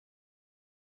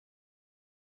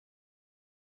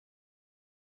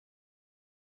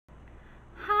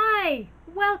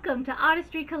Welcome to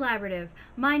Artistry Collaborative.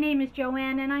 My name is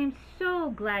JoAnn and I'm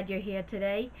so glad you're here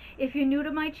today. If you're new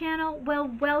to my channel, well,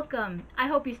 welcome. I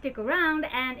hope you stick around,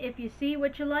 and if you see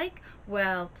what you like,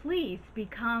 well, please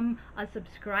become a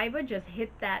subscriber. Just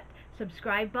hit that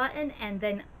subscribe button and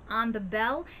then on the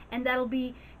bell, and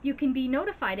you can be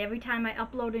notified every time I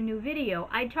upload a new video.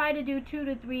 I try to do 2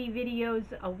 to 3 videos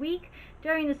a week.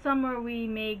 During the summer we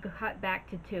may cut back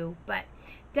to 2, but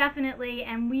definitely,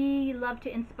 and we love to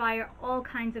inspire all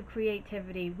kinds of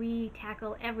creativity. We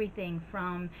tackle everything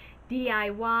from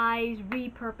DIYs,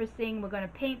 repurposing. We're going to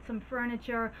paint some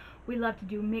furniture. We love to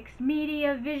do mixed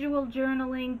media, visual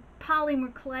journaling,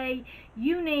 polymer clay,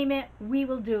 you name it, we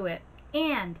will do it.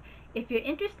 And if you're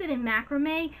interested in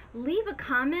macrame, leave a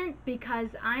comment, because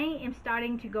I am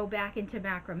starting to go back into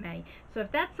macrame. So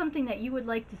if that's something that you would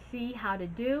like to see how to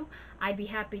do, I'd be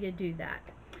happy to do that.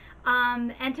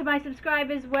 And to my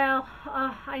subscribers, well,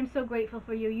 I'm so grateful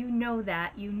for you. You know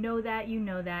that,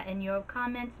 and your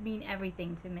comments mean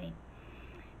everything to me.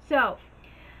 So,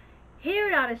 here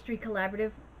at Artistry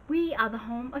Collaborative, we are the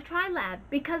home of Try Lab,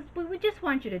 because we just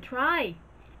want you to try.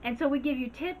 And so we give you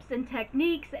tips and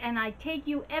techniques, and I take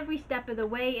you every step of the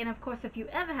way. And of course, if you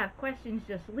ever have questions,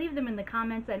 just leave them in the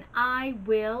comments and I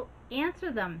will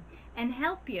answer them and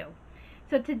help you.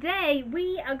 So today,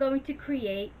 we are going to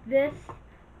create this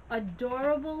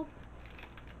adorable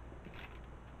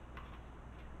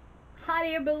hot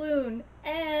air balloon,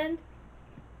 and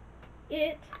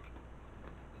it,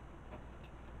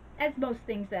 as most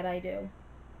things that I do,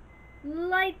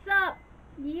 lights up.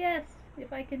 Yes,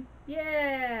 if I can,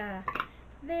 yeah,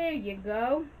 there you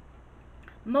go.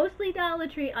 Mostly Dollar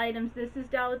Tree items. This is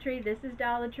Dollar Tree, this is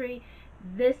Dollar Tree,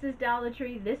 this is Dollar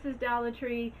Tree, this is Dollar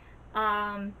Tree,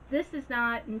 this is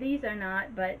not, and these are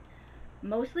not, but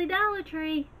mostly Dollar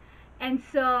Tree. And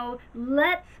so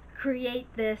let's create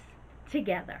this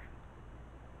together.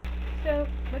 So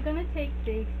we're going to take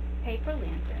the paper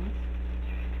lanterns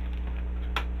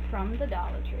from the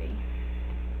Dollar Tree,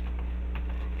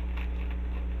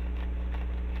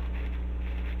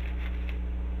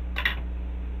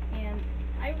 and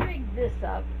I rigged this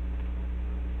up.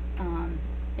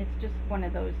 It's just one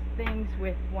of those things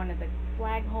with one of the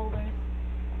flag holders,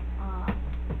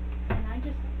 and I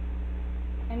just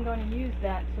I'm going to use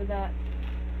that so that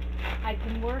I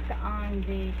can work on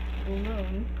the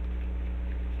balloon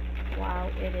while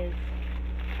it is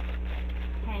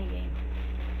hanging.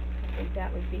 I think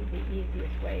that would be the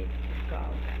easiest way to go.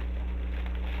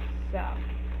 So,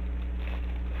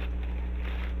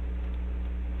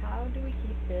 how do we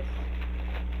keep this?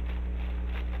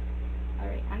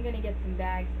 Alright, I'm going to get some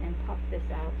bags and puff this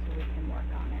out so we can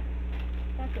work on it.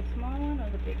 Is that the small one or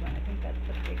the big one? I think that's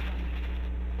the big one.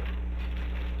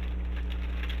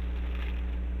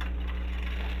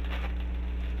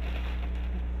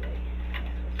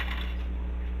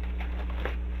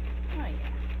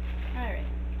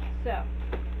 So,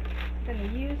 I'm going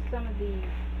to use some of these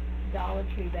Dollar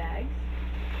Tree bags,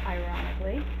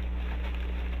 ironically,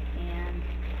 and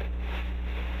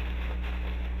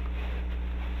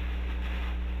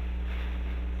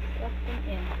stuff them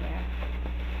in here.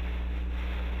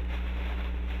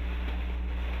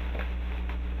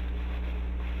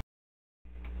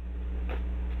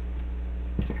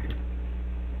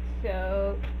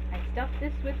 So, I stuffed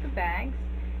this with the bags,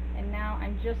 and now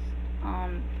I'm just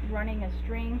running a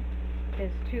string.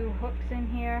 There's 2 hooks in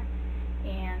here,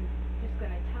 and just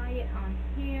going to tie it on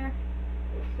here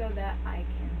so that I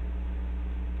can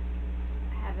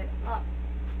have it up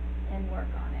and work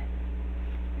on it.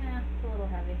 Yeah, it's a little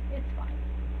heavy. It's fine.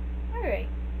 Alright,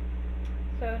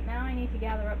 so now I need to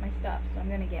gather up my stuff. So I'm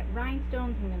going to get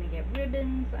rhinestones, I'm going to get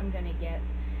ribbons, I'm going to get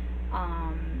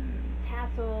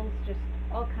tassels, just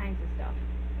all kinds of stuff.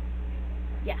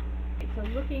 Yeah. So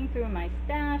looking through my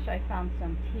stash, I found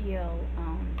some teal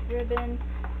ribbon.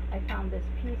 I found this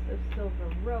piece of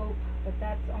silver rope, but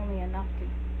that's only enough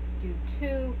to do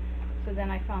 2. So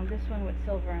then I found this one with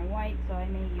silver and white, so I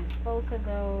may use both of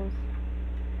those.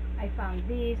 I found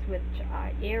these, which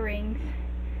are earrings,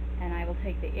 and I will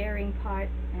take the earring part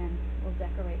and we'll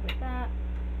decorate with that.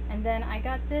 And then I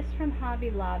got this from Hobby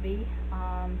Lobby,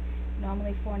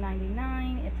 normally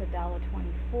 $4.99. It's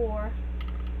 $1.24.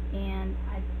 And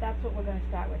that's what we're going to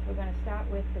start with. We're going to start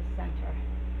with the center,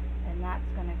 and that's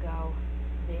going to go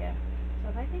there. So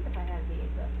if I had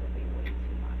these, that would be way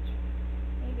too much.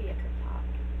 Maybe at the top.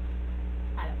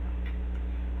 I don't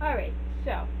know. Alright,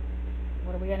 so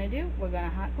what are we going to do? We're going to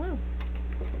hot glue.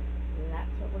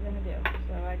 That's what we're going to do.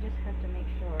 So I just have to make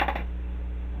sure I'm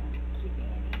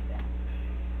keeping it even.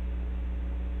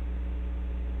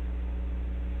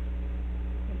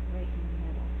 Right in the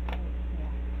middle, right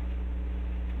here.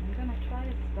 I'm going to try to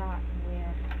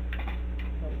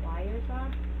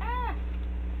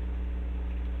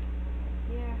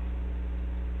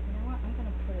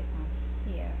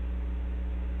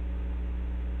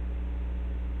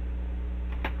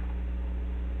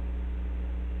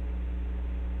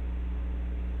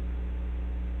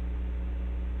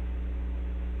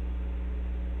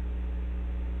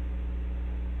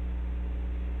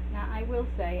will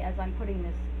say, as I'm putting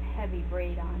this heavy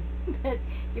braid on, that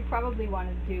you probably want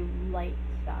to do light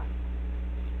stuff.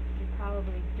 You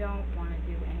probably don't want to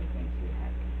do anything too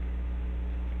heavy.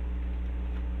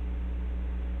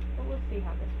 But we'll see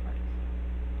how this works.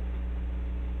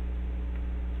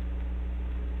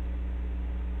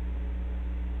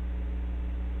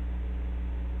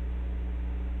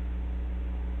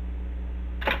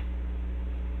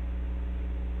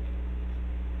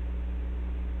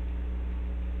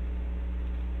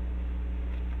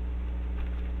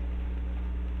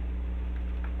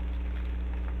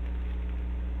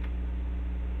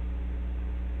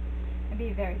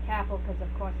 Be very careful because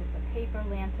of course it's a paper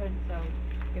lantern, so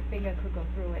your finger could go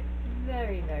through it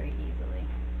very, very easily.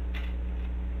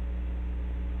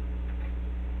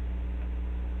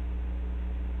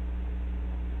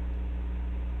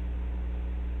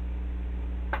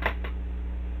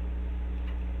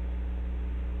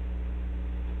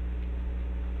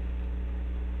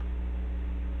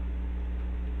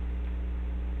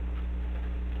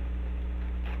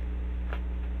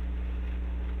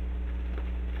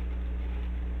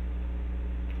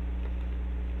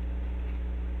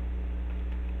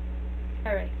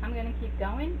 Alright, I'm going to keep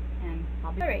going and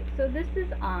I'll be... Alright, so this is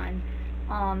on.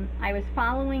 I was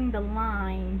following the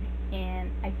line,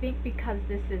 and I think because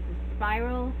this is a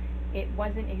spiral, it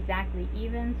wasn't exactly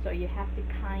even, so you have to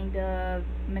kind of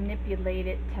manipulate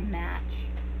it to match.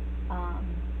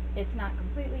 It's not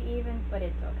completely even, but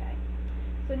it's okay.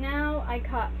 So now I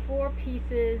cut 4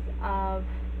 pieces of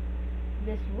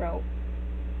this rope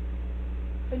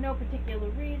for no particular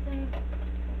reason,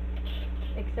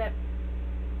 except,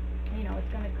 you know,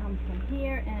 it's going to come from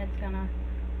here and it's going to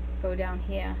go down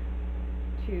here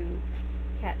to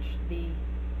catch the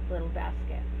little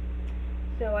basket.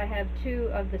 So I have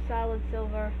 2 of the solid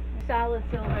silver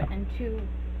and 2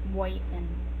 white and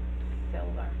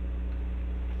silver.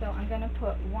 So I'm going to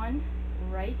put 1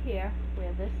 right here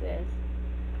where this is.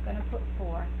 I'm going to put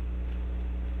 4.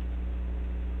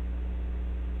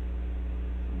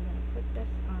 I'm going to put this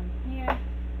on here.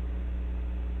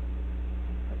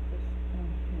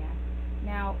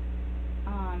 Now,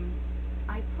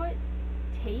 I put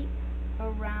tape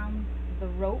around the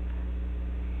rope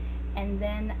and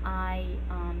then I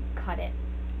cut it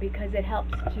because it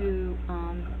helps to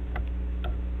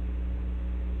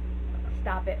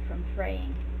stop it from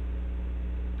fraying.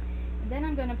 And then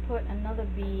I'm going to put another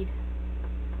bead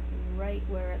right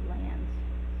where it lands.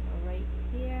 So right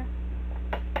here.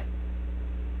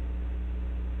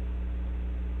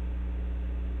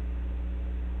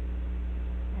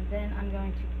 Then I'm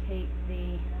going to take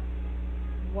the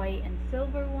white and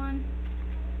silver one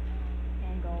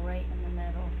and go right in the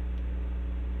middle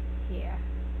here.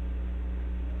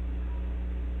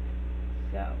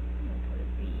 So I'm going to put a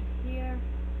bead here,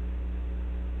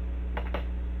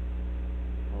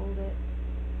 hold it,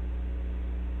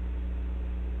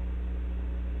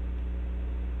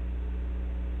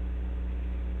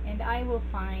 and I will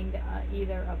find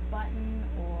either a button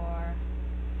or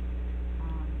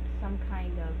some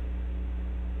kind of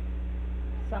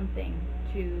something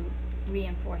to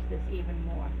reinforce this even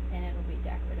more, and it'll be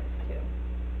decorative too.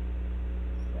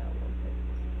 So we'll put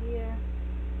this here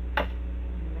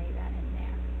and lay that in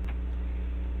there.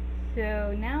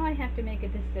 So now I have to make a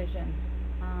decision.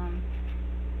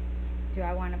 Do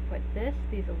I want to put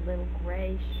these little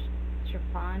gray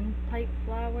chiffon type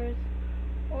flowers,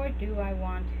 or do I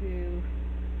want to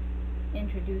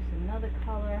introduce another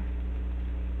color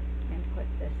and put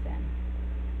this in?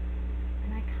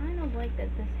 And I kind of like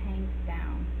that this hangs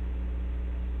down,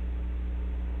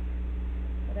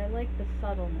 but I like the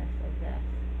subtleness of this.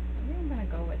 I think I'm going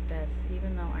to go with this,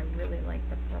 even though I really like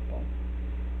the purple.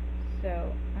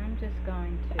 So I'm just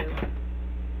going to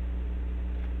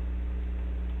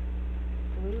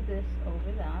glue this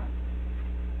over that.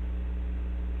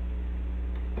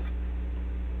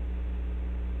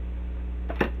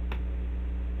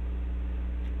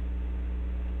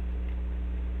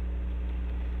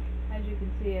 As you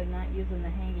can see, I'm not using the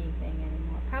hanging thing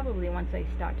anymore. Probably once I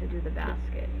start to do the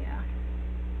basket, yeah.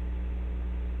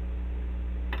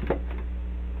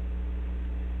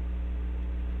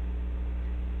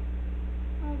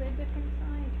 Oh, they're different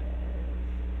sizes.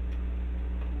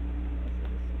 This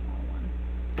is a small one.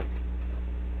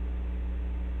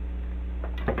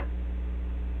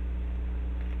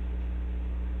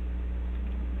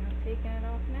 I'm not taking it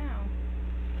off now.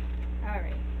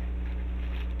 Alright.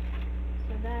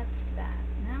 So that's that.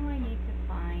 Now I need to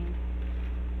find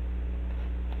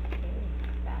a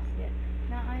basket.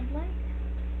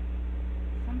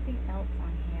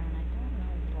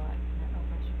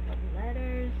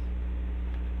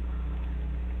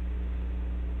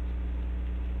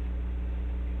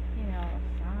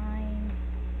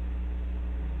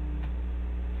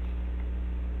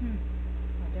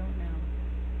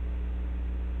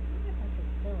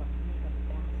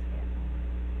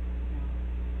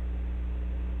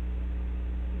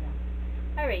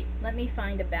 Alright, let me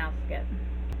find a basket.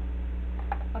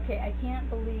 Okay, I can't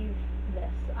believe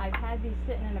this. I've had these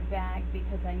sitting in a bag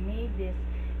because I made this.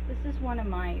 This is one of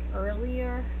my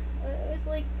earlier, it was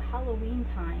like Halloween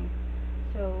time,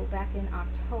 so back in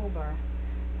October.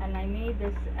 And I made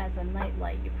this as a night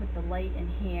light. You put the light in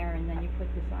here and then you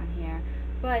put this on here.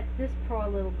 But this poor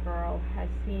little girl has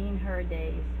seen her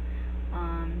days.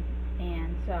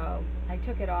 And so I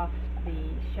took it off the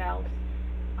shelves.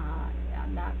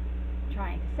 I'm not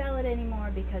trying to sell it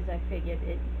anymore because I figured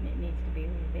it needs to be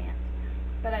revamped.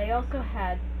 But I also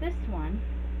had this one,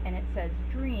 and it says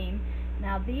Dream.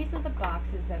 Now these are the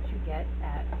boxes that you get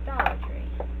at Dollar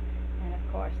Tree. And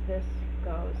of course this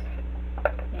goes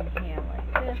in here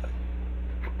like this,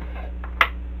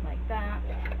 like that,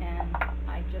 and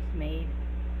I just made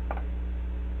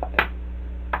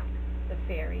the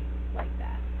fairy like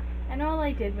that. And all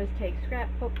I did was take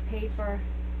scrapbook paper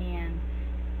and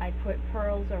I put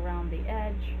pearls around the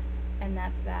edge, and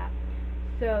that's that.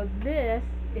 So this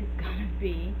is gonna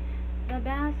be the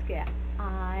basket.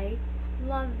 I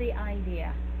love the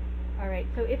idea. Alright,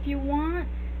 so if you want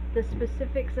the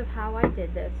specifics of how I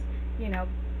did this, you know,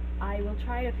 I will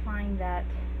try to find that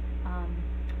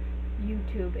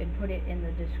YouTube and put it in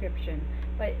the description.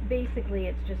 But basically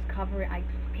it's just I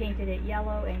painted it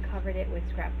yellow and covered it with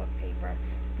scrapbook paper.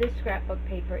 This scrapbook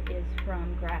paper is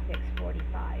from Graphics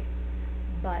 45.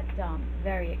 But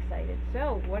very excited.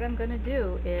 So what I'm going to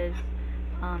do is,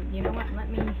 you know what,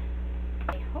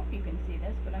 I hope you can see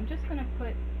this, but I'm just going to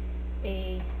put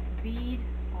a bead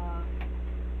of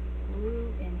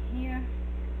glue in here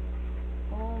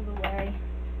all the way,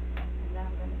 and then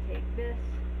I'm going to take this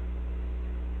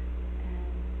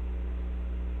and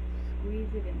squeeze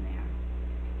it in there.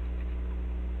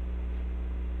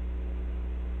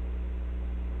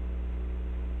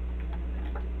 And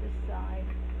I'm going to do this side.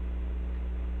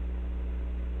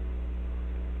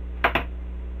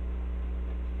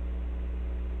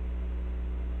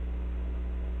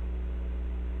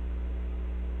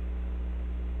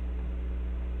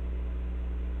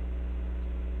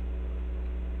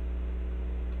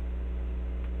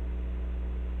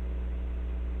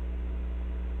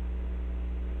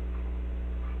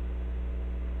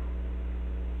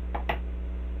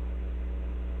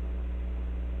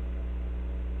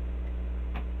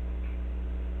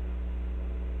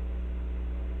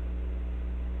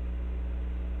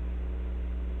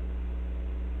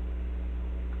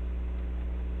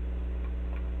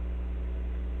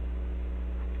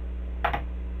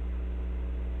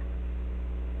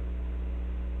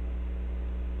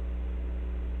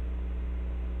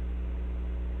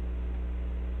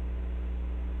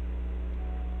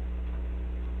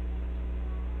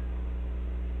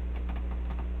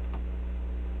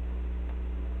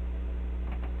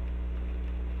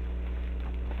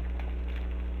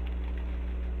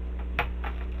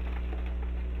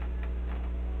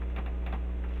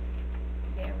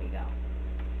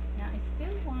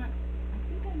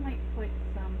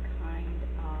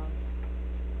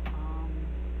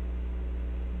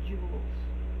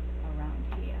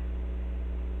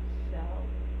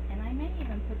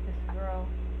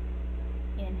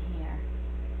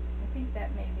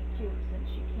 That may be cute since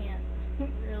she can't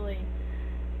really,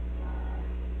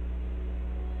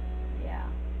 yeah.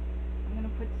 I'm going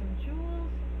to put some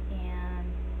jewels and,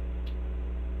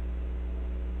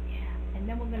 yeah, and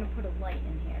then we're going to put a light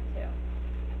in here too.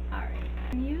 Alright,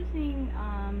 I'm using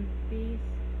these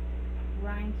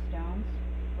rhinestones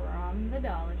from the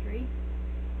Dollar Tree,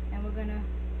 and we're going to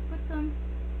put them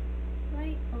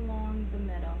right along the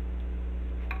middle.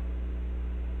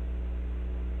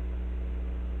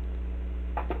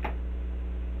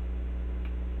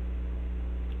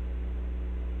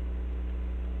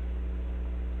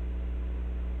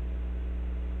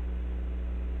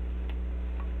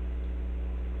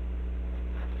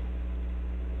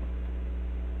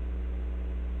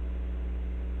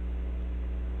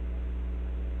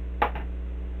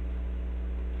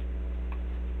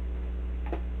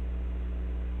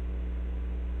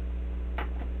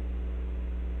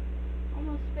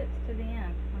 Almost fits to the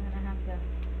end. I'm going to have to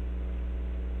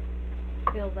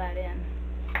fill that in.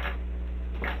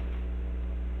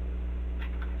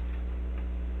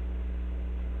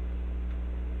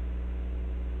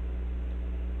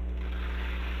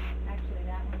 Actually,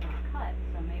 that one was cut,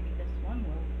 so maybe this one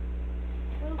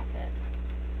will fit.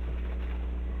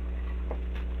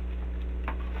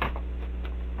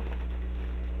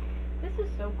 This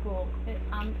is so cool.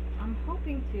 I'm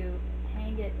hoping to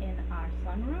hang it in our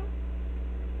sunroom,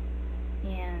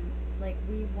 and like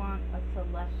we want a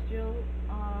celestial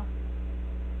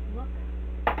look,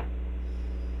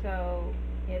 so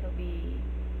it'll be,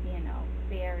 you know,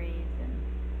 fairies and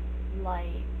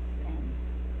lights and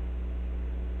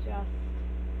just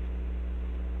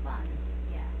fun.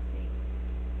 Yeah, see.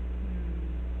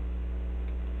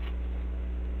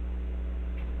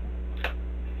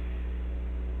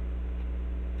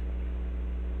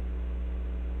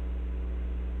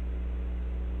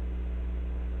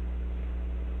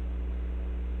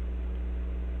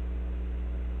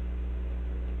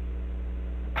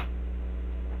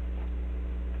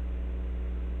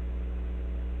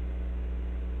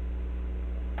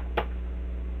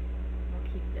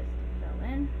 Keep this to fill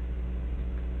in.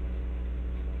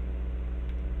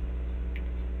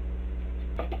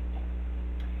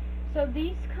 So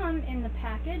these come in the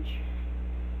package,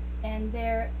 and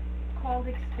they're called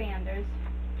expanders.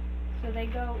 So they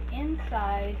go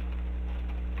inside,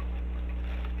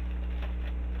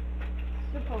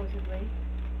 supposedly,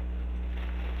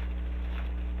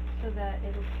 so that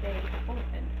it'll stay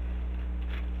open.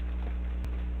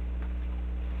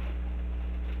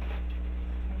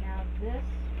 This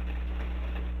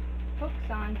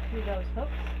hooks onto those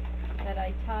hooks that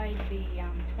I tied the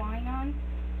twine on,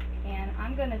 and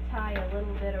I'm going to tie a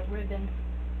little bit of ribbon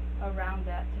around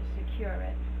that to secure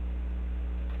it.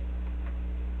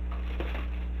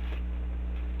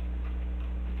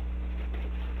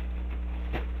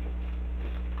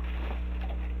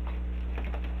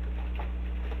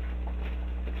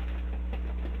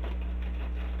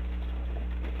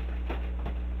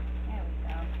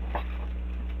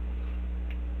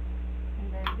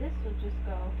 This will just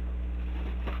go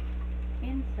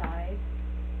inside.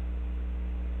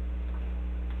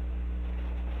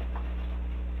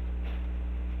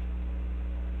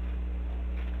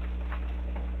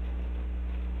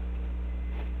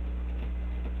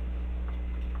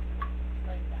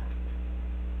 Like that.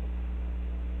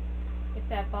 If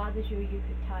that bothers you, you could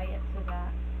tie it so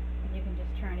that, and you can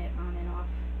just turn it on and off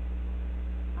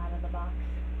out of the box.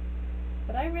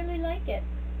 But I really like it,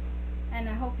 and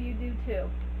I hope you do too.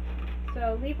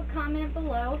 So leave a comment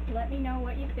below, let me know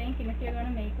what you think and if you're going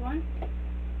to make one.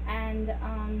 And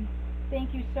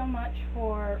thank you so much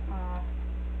for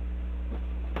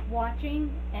watching,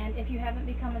 and if you haven't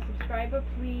become a subscriber,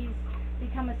 please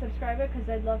become a subscriber, because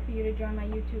I'd love for you to join my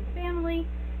YouTube family.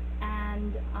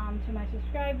 And to my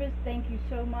subscribers, thank you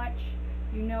so much.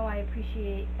 You know I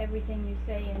appreciate everything you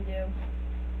say and do.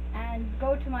 And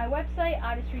go to my website,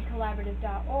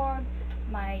 artistrycollaborative.org.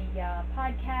 My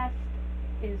podcast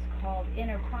is called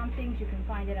Inner Promptings. You can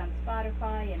find it on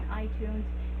Spotify and iTunes.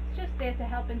 It's just there to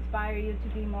help inspire you to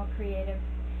be more creative.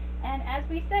 And as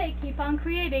we say, keep on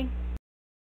creating.